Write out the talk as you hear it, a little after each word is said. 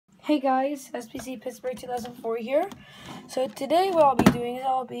Hey guys, SPC Pittsburgh 2004 here. So today what I'll be doing is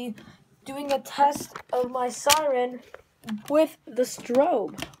I'll be doing a test of my siren with the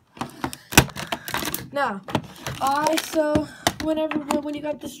strobe. Now, when you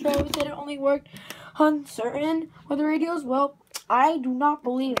got the strobe, did it only work on certain weather radios? Well, I do not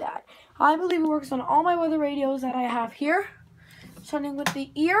believe that. I believe it works on all my weather radios that I have here, starting with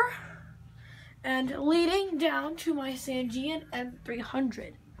the ear and leading down to my Siren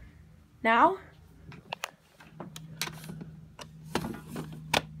M300. Now,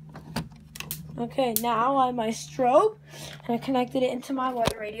 now I have my strobe, and I connected it into my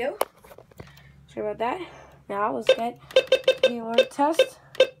weather radio. Sorry about that. Now let's get the alert test.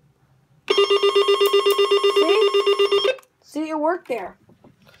 See, it worked there.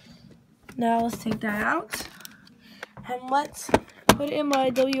 Now let's take that out, and let's put it in my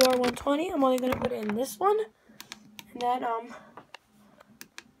WR120. I'm only going to put it in this one, and then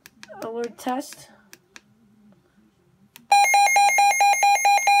alert test.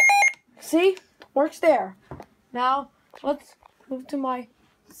 See, works there. Now let's move to my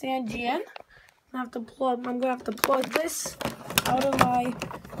Siren. I'm gonna have to plug this out of my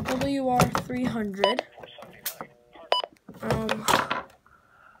WR300.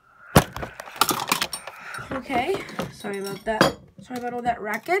 Okay, sorry about that. Sorry about all that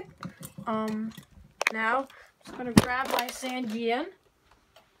racket. Now I'm just gonna grab my Siren.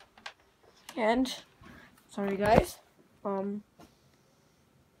 And sorry guys, and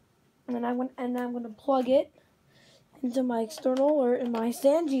then I'm gonna plug it into my external or in my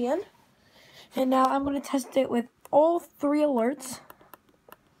Siren, and now I'm gonna test it with all three alerts.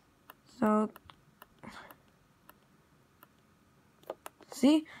 So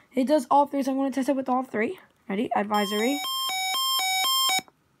see, it does all three. So I'm gonna test it with all three. Ready? Advisory.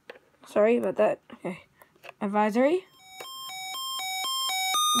 Sorry about that. Okay, advisory.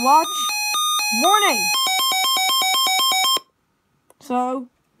 Watch. Warning! So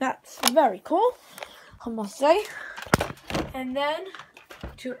that's very cool, I must say. And then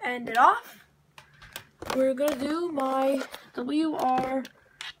to end it off, we're gonna do my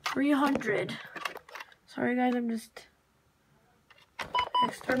WR300. Sorry guys, I'm just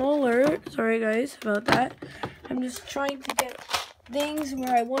external alert. Sorry guys about that. I'm just trying to get things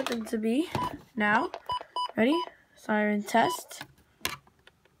where I want them to be. Now, ready? Siren test.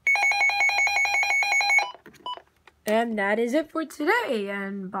 And that is it for today,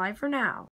 and bye for now.